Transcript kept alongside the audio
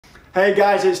Hey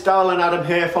guys, it's Darryl and Adam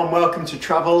here from Welcome to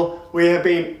Travel. We have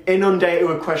been inundated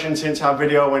with questions since our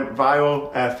video went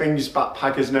viral. Things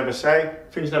backpackers never say.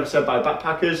 Things never said by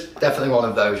backpackers. Definitely one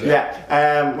of those, yeah.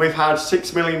 Yeah, we've had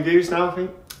 6 million views now, I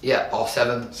think. Yeah, or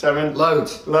 7. 7.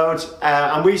 Loads.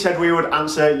 And we said we would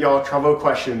answer your travel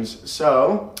questions,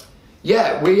 so...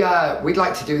 Yeah, we'd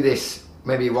like to do this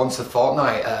maybe once a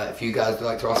fortnight. If you guys would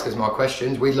like to ask us more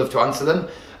questions, we'd love to answer them.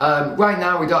 Right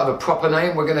now we don't have a proper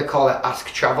name. We're going to call it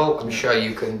AskTravel. I'm sure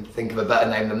you can think of a better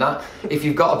name than that. If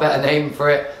you've got a better name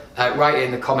for it, write it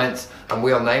in the comments and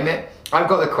we'll name it. I've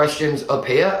got the questions up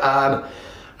here.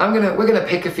 We're gonna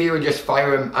pick a few and just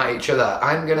fire them at each other.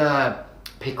 I'm gonna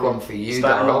pick one for you,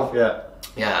 Darryl.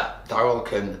 Yeah, Darryl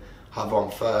can have one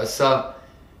first. So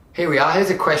here we are. Here's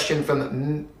a question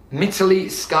from Mitali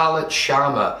Scarlett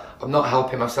Sharma. I'm not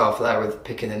helping myself there with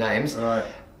picking the names. All right.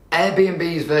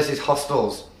 Airbnbs versus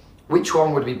hostels. Which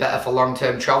one would be better for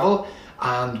long-term travel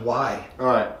and why? All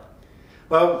right.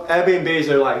 Well, Airbnbs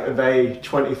are like a very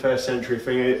 21st century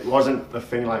thing. It wasn't the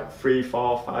thing like 3,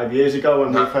 4, 5 years ago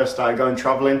when we first started going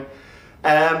traveling.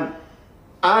 I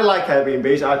like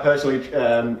Airbnbs. I personally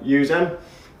use them.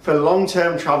 For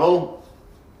long-term travel,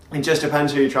 it just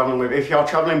depends who you're traveling with. If you're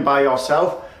traveling by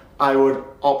yourself, I would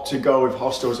opt to go with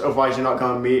hostels, otherwise you're not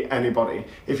going to meet anybody.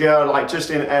 If you're like just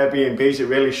in Airbnbs, it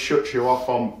really shuts you off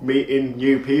from meeting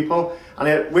new people.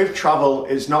 And with travel,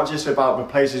 it's not just about the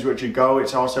places which you go,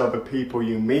 it's also the people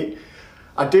you meet.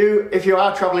 If you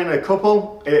are traveling in a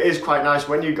couple, it is quite nice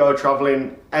when you go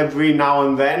traveling every now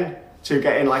and then to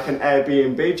get in like an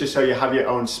Airbnb, just so you have your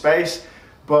own space.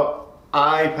 But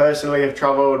I personally have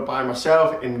traveled by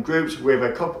myself in groups with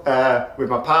with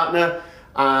my partner,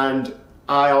 and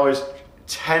I always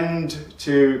tend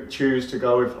to choose to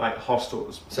go with like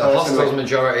hostels. So hostels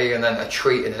majority and then a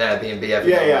treat in an Airbnb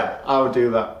every day. Yeah, I would do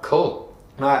that. Cool.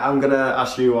 Right, I'm gonna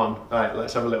ask you one. Right,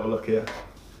 let's have a little look here.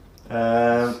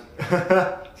 Right,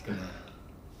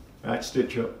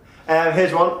 stitch up.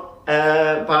 Here's one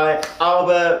by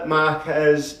Albert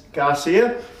Marquez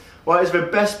Garcia. What is the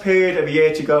best period of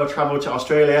year to go travel to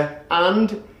Australia,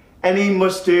 and any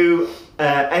must see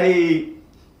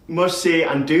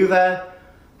and do there?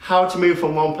 How to move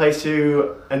from one place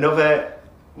to another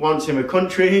once in the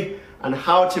country, and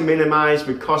how to minimise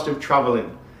the cost of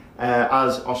travelling,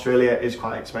 as Australia is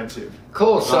quite expensive.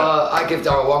 Cool. So I give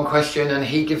Darryl one question and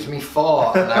he gives me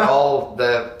 4, and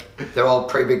they're all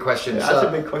pretty big questions. Yeah, that's a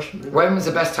big question. Really. When was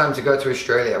the best time to go to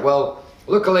Australia? Well,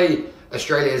 luckily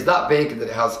Australia is that big that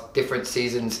it has different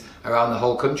seasons around the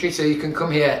whole country, so you can come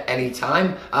here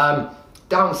anytime.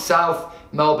 Down south,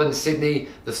 Melbourne, Sydney,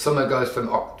 the summer goes from,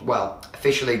 well,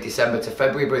 officially December to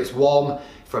February, but it's warm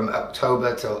from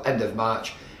October till end of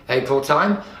March, April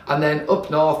time. And then up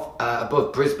north,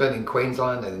 above Brisbane in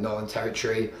Queensland and the Northern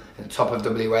Territory and the top of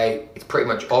WA, it's pretty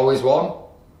much always warm,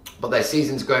 but their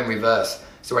seasons go in reverse.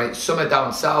 So when it's summer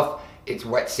down south, it's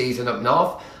wet season up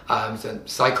north, so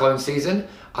cyclone season.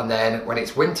 And then when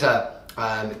it's winter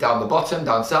down the bottom,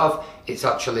 down south, it's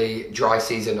actually dry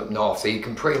season up north. So you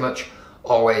can pretty much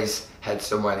always head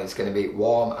somewhere and it's going to be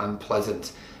warm and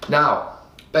pleasant. Now,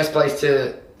 best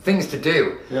things to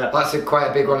do. Yeah. That's quite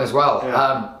a big one as well.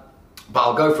 Yeah. But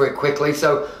I'll go for it quickly.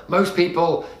 So most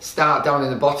people start down in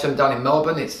the bottom, down in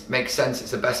Melbourne. It makes sense, it's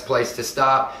the best place to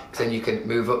start because then you can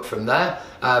move up from there.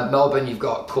 Melbourne, you've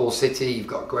got Cool City, you've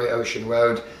got Great Ocean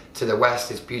Road to the west,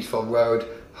 this beautiful road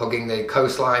hugging the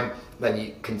coastline. Then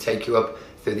you can take you up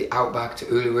through the outback to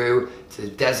Uluru, to the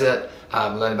desert,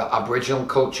 learn about Aboriginal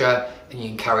culture, and you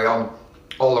can carry on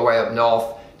all the way up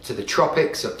north to the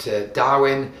tropics, up to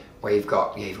Darwin, where you've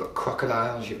got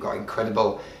crocodiles, you've got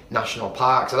incredible national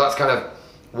parks. So that's kind of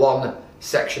one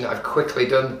section that I've quickly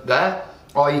done there.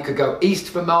 Or you could go east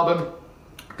from Melbourne,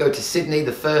 go to Sydney,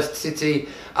 the first city,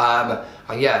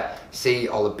 and yeah, see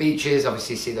all the beaches,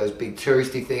 obviously see those big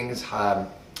touristy things,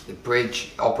 the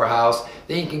bridge, Opera House.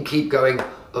 Then you can keep going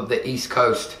up the east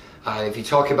coast. If you're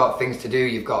talking about things to do,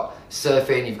 you've got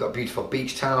surfing, you've got beautiful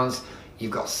beach towns,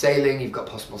 you've got sailing, you've got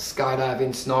possible skydiving,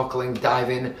 snorkeling,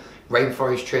 diving,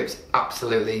 rainforest trips,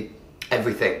 absolutely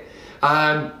everything.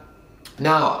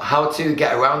 Now, how to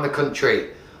get around the country.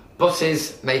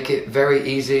 Buses make it very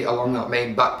easy along that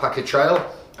main backpacker trail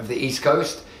of the east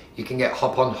coast. You can get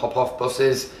hop on, hop off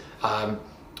buses,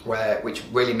 which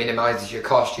really minimises your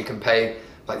cost. You can pay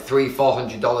like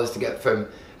 $300-400 to get from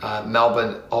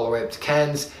Melbourne all the way up to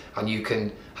Cairns, and you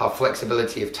can have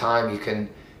flexibility of time. You can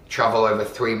travel over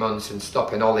 3 months and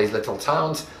stop in all these little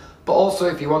towns. But also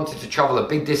if you wanted to travel a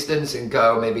big distance and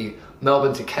go maybe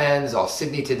Melbourne to Cairns or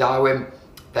Sydney to Darwin,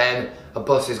 then a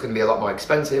bus is going to be a lot more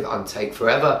expensive and take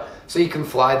forever. So you can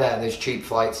fly there, and there's cheap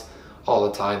flights all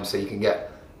the time, so you can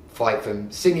get flight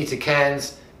from Sydney to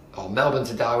Cairns or Melbourne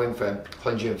to Darwin for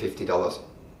 $150.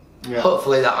 Yeah.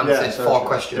 Hopefully that answers so 4 true.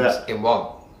 questions in one.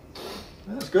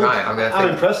 That's good. Right, I'm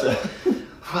impressed.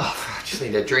 Oh, I just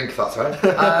need a drink if that's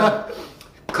right.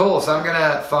 Cool, so I'm going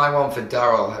to find one for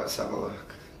Daryl. Let's have a look.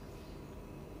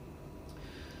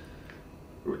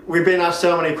 We've been asked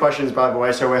so many questions, by the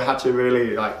way, so we had to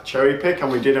really like cherry pick,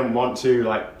 and we didn't want to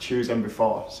like choose them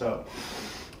before. So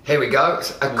here we go.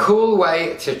 It's a cool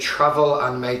way to travel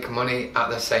and make money at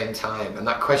the same time, and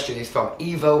that question is from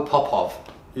Ivo Popov.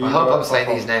 I hope I'm saying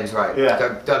these names right.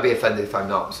 Yeah. Don't be offended if I'm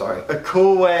not. I'm sorry. A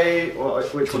cool way.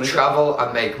 Which one? To travel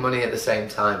and make money at the same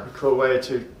time. A cool way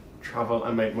to travel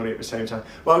and make money at the same time.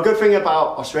 Well, a good thing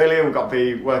about Australia, we've got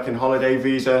the working holiday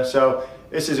visa, so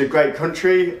this is a great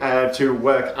country to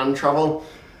work and travel.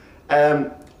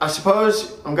 I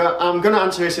suppose I'm going to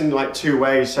answer this in like 2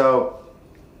 ways. So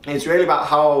it's really about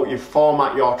how you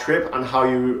format your trip and how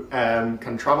you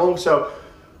can travel. So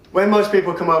when most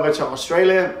people come over to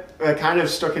Australia, they're kind of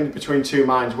stuck in between 2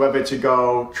 minds, whether to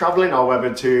go traveling or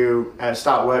whether to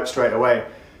start work straight away.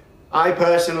 I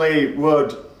personally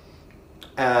would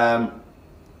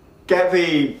get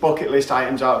the bucket list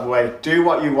items out of the way. Do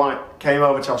what you came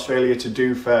over to Australia to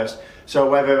do first. So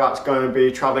whether that's going to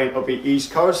be traveling up the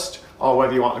East Coast or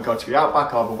whether you want to go to the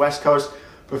Outback or the West Coast,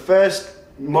 the first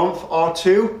month or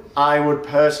 2, I would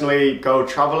personally go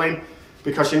traveling,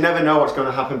 because you never know what's going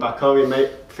to happen back home.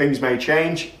 Things may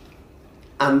change.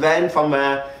 And then from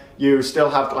there, you still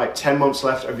have like 10 months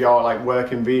left of your like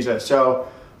working visa. So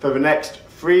for the next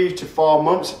 3 to 4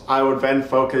 months, I would then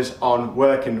focus on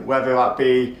working, whether that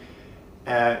be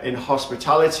in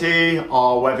hospitality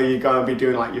or whether you're going to be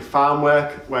doing like your farm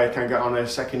work where you can get on a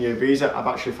 2nd year visa. I've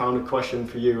actually found a question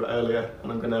for you earlier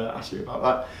and I'm going to ask you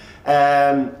about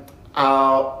that.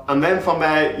 And then from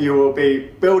there, you will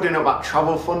be building up that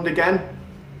travel fund again,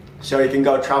 so you can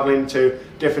go traveling to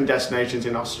different destinations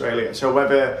in Australia. So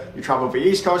whether you travel the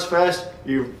East Coast first,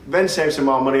 you then save some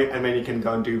more money, and then you can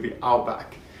go and do the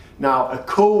Outback. Now, a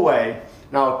cool way,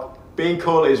 being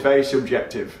cool is very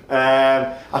subjective.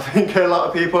 I think a lot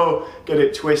of people get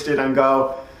it twisted and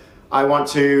go, I want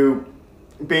to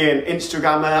be an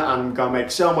Instagrammer and go make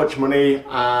so much money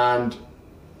and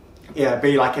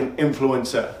be like an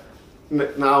influencer.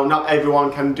 Now, not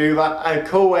everyone can do that. A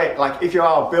cool way, like if you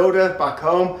are a builder back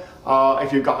home, or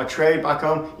if you've got a trade back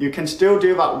home, you can still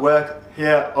do that work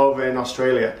here over in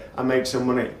Australia and make some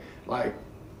money. Like,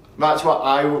 that's what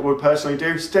I would personally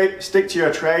do. Stick to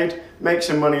your trade, make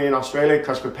some money in Australia,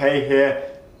 because the pay here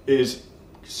is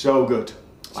so good.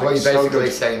 So what you're basically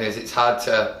saying is it's hard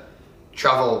to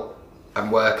travel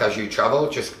and work as you travel.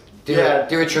 Just do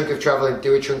a chunk of traveling,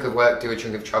 do a chunk of work, do a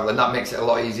chunk of traveling. That makes it a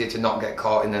lot easier to not get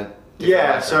caught in the...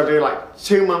 So do like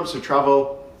 2 months of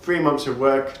travel, 3 months of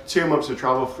work, 2 months of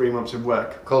travel, 3 months of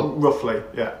work. Cool. Roughly,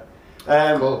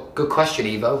 cool. Good question,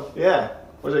 Evo. Yeah.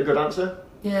 Was it a good answer?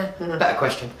 Yeah. Better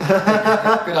question.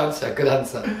 Good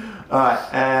answer.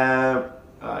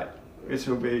 Alright, this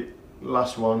will be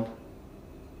last one.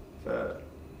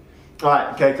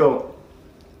 Alright, okay, cool.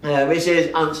 This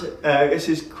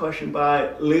is question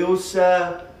by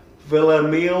Lilsa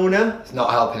Villamiona. He's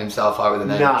not helping himself out with the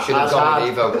name. Nah, Should have gone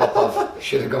with Evo Popov.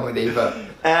 Should have gone with Evo.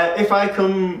 If I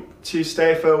come to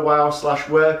stay for a while /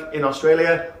 work in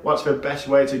Australia, what's the best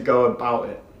way to go about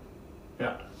it?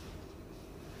 Yeah.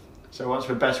 So what's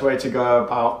the best way to go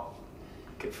about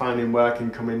finding work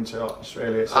and coming to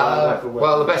Australia?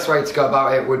 Well, the best way to go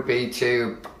about it would be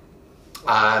to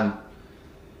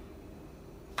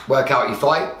work out your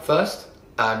flight first.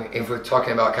 If we're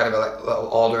talking about kind of a little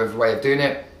order of way of doing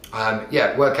it,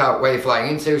 work out where you're flying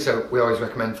into. So we always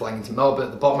recommend flying into Melbourne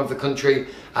at the bottom of the country.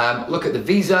 Look at the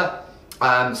visa.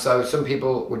 So some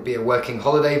people would be a working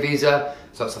holiday visa,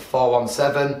 so that's a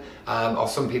 417, or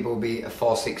some people will be a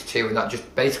 462, and that just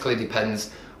basically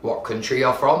depends what country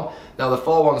you're from. Now the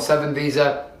 417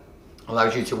 visa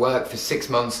allows you to work for 6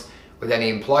 months with any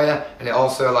employer, and it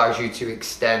also allows you to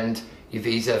extend your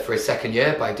visa for a 2nd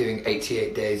year by doing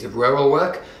 88 days of rural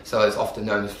work, so it's often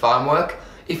known as farm work.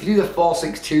 If you do the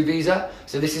 462 visa,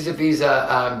 so this is a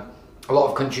visa a lot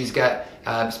of countries get,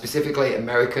 specifically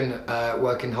American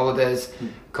working holidays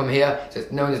come here, so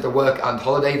it's known as the work and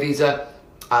holiday visa.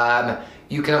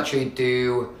 You can actually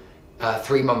do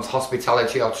 3 months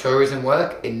hospitality or tourism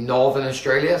work in northern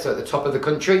Australia, so at the top of the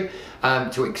country,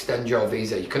 to extend your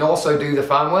visa. You can also do the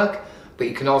farm work, but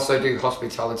you can also do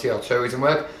hospitality or tourism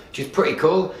work, which is pretty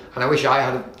cool, and I wish I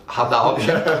had that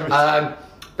option.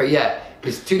 But yeah,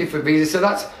 there's 2 different visas, so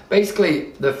that's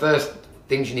basically the first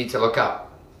things you need to look at.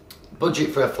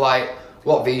 Budget for a flight,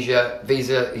 what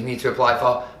visa you need to apply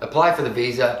for the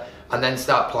visa, and then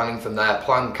start planning from there.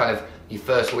 Plan kind of your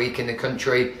first week in the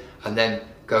country, and then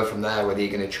go from there, whether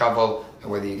you're going to travel and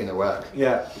whether you're going to work.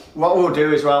 Yeah, what we'll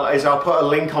do as well is I'll put a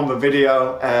link on the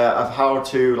video of how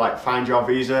to like find your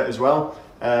visa as well.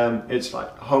 It's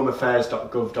like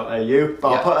homeaffairs.gov.au, but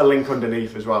I'll put a link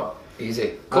underneath as well.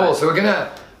 Easy. Cool. Right. So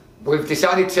we've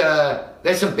decided to,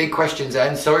 there's some big questions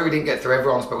then. Sorry we didn't get through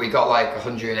everyone's, but we got like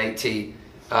 180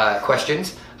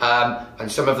 questions.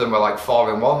 And some of them were like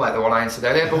 4 in 1, like the one I answered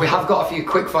earlier, but we have got a few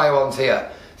quick fire ones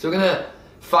here. So we're going to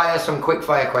fire some quick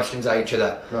fire questions at each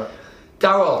other. Right.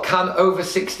 Daryl, can the over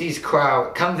 60s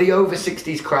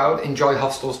crowd enjoy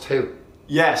hostels too?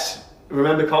 Yes.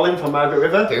 Remember Colin from Margaret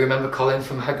River? Do you remember Colin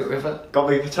from Margaret River? Got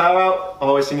the guitar out,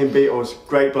 always singing Beatles.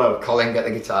 Great bloke. Colin, get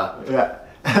the guitar. Yeah.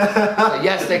 So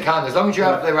yes, they can, as long as you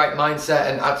have the right mindset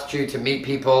and attitude to meet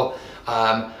people,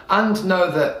 and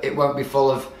know that it won't be full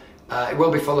of, it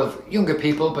will be full of younger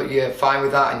people, but you're fine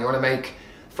with that and you want to make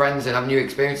friends and have new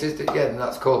experiences, yeah, then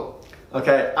that's cool.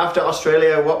 Okay, after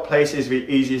Australia, what place is the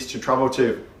easiest to travel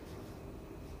to?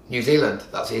 New Zealand,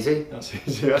 that's easy. That's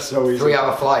easy, that's so easy.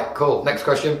 3-hour flight, cool. Next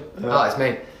question. Ah, it's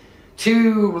me.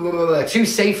 Two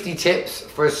safety tips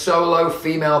for a solo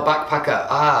female backpacker.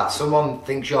 Ah, someone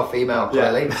thinks you're female,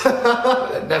 clearly.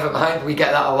 Yeah. Never mind, we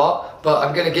get that a lot, but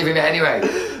I'm going to give him it anyway.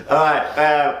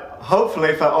 Alright,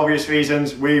 hopefully for obvious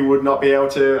reasons we would not be able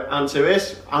to answer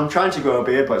this. I'm trying to grow a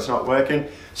beard, but it's not working.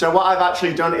 So what I've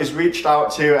actually done is reached out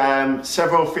to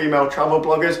several female travel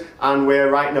bloggers, and we're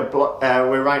writing a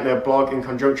blog in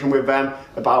conjunction with them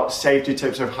about safety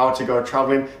tips of how to go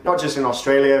traveling, not just in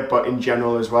Australia but in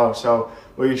general as well. So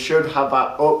we should have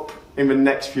that up in the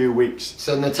next few weeks.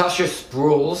 So Natasha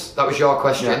Sprules, that was your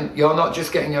question. Yeah. You're not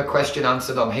just getting your question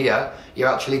answered on here, you're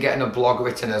actually getting a blog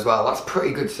written as well. That's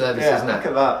pretty good service, isn't it? Look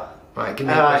at that. Right, give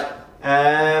me a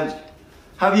question.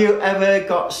 Have you ever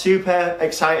got super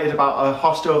excited about a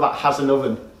hostel that has an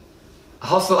oven? A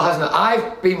hostel that has an oven?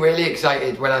 I've been really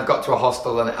excited when I've got to a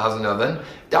hostel and it has an oven.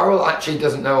 Daryl actually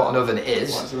doesn't know what an oven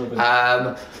is. What's an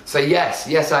oven? So yes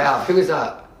I have. Who is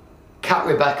that? Kat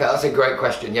Rebecca, that's a great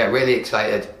question. Yeah, really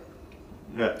excited.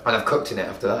 Yeah. And I've cooked in it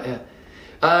after that,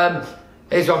 yeah.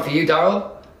 Here's one for you,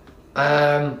 Daryl.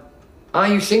 Are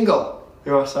you single?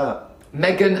 What's that?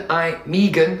 Megan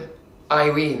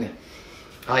Irene.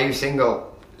 Are you single?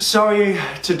 Sorry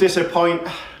to disappoint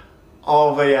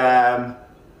all the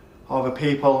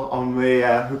people on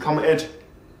the who commented.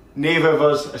 Neither of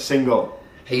us are single.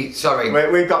 He's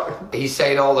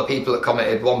saying all the people that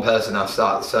commented, one person has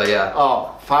that. So yeah.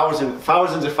 Oh,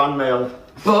 thousands of fan mail.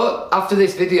 But after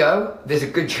this video, there's a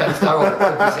good chance Daryl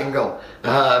could be single.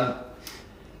 Right.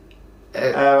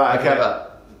 Okay.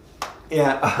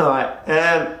 Yeah. All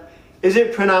right. Is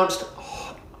it pronounced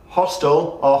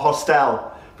hostel or hostel?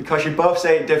 Because you both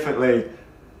say it differently.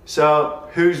 So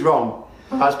who's wrong?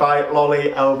 That's by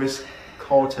Lolly Elvis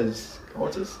Cortez.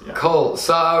 Yeah. Cool.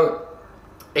 So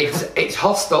it's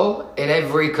hostel in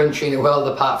every country in the world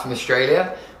apart from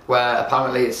Australia, where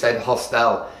apparently it said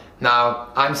hostel. Now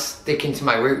I'm sticking to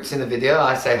my roots in the video.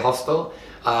 I say hostel.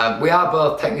 We are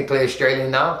both technically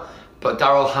Australian now, but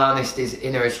Daryl harnessed his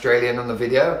inner Australian on the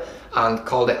video and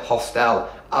called it hostel.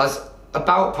 As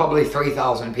about probably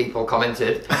 3,000 people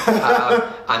commented,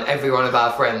 and every one of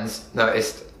our friends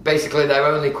noticed. Basically, their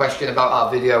only question about our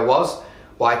video was,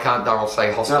 why can't Daryl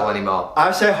say hostel anymore?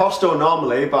 I say hostel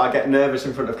normally, but I get nervous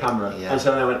in front of camera. Yeah. And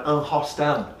so they went, oh,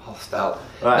 hostel. Hostel.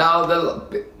 Right. Now,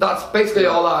 that's basically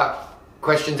all our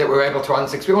questions that we were able to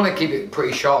answer, because we want to keep it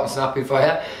pretty short and snappy for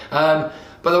you.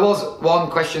 But there was one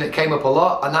question that came up a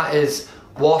lot, and that is,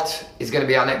 what is going to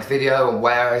be our next video, and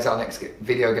where is our next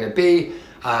video going to be?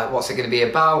 What's it going to be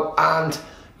about? And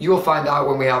you will find out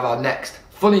when we have our next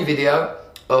funny video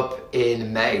up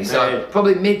in May. So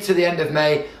probably mid to the end of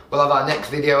May, we'll have our next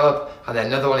video up, and then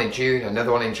another one in June,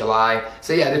 another one in July.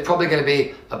 So yeah, they're probably going to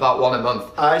be about one a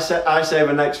month. I say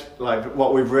the next, like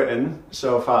what we've written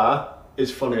so far,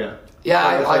 is funnier.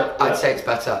 Yeah, I'd say it's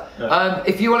better. Yeah.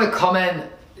 If you want to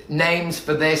comment names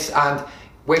for this, and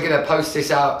we're going to post this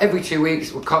out every 2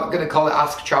 weeks. We're going to call it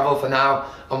Ask Travel for now,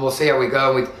 and we'll see how we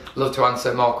go. We'd love to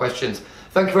answer more questions.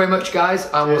 Thank you very much, guys,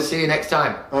 and we'll see you next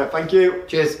time. All right, thank you.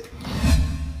 Cheers.